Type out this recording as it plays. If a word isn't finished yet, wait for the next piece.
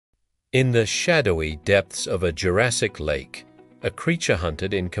In the shadowy depths of a Jurassic lake, a creature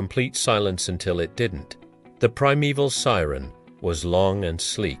hunted in complete silence until it didn't. The primeval siren was long and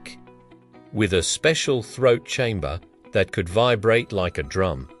sleek, with a special throat chamber that could vibrate like a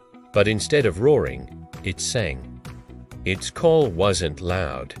drum, but instead of roaring, it sang. Its call wasn't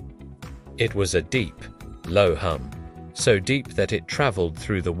loud. It was a deep, low hum, so deep that it traveled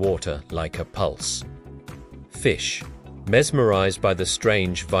through the water like a pulse. Fish, mesmerized by the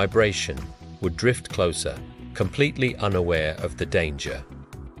strange vibration, would drift closer, completely unaware of the danger.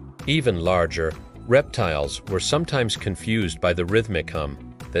 Even larger, reptiles were sometimes confused by the rhythmic hum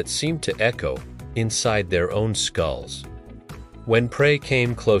that seemed to echo inside their own skulls. When prey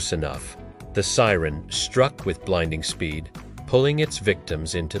came close enough, the siren struck with blinding speed, pulling its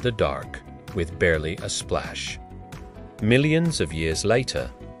victims into the dark with barely a splash. Millions of years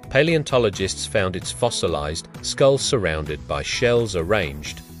later, paleontologists found its fossilized skull surrounded by shells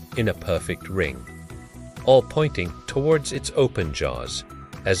arranged in a perfect ring, all pointing towards its open jaws,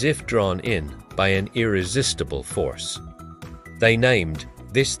 as if drawn in by an irresistible force. They named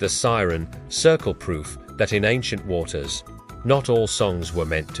this the siren, circle proof that in ancient waters, not all songs were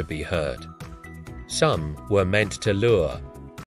meant to be heard. Some were meant to lure